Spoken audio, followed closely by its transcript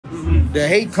the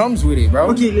hate comes with it, bro.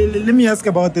 Okay, let me ask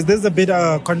about this. This is a bit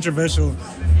controversial.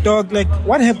 Dog, like,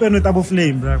 what happened with Abu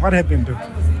Flame, bro? What happened, dog?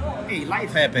 Hey,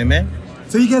 life happened, man.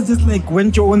 So you guys just like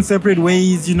went your own separate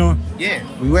ways, you know? Yeah,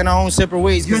 we went our own separate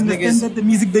ways. You understand that the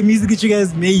music that you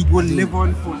guys made will live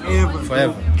on forever.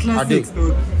 Forever. Classics,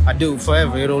 dog. I do,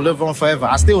 forever. It'll live on forever.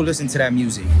 I still listen to that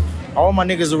music. All my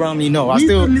niggas around me know. I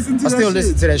still listen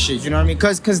to that shit. You know what I mean?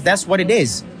 Cause that's what it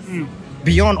is.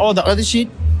 Beyond all the other shit,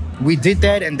 we did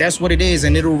that, and that's what it is,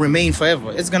 and it'll remain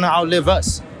forever. It's gonna outlive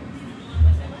us.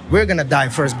 We're gonna die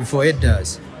first before it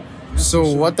does. So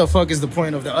what the fuck is the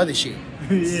point of the other shit?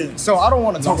 Yeah. So I don't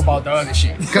want to talk about the other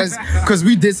shit because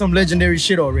we did some legendary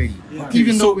shit already. Yeah.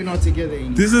 Even though we're not together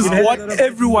anymore. This is what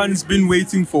everyone's been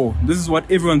waiting for. This is what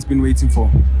everyone's been waiting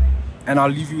for. And I'll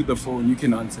leave you with the phone. You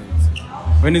can answer it.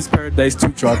 When is Paradise 2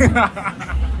 dropping?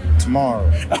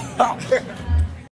 Tomorrow.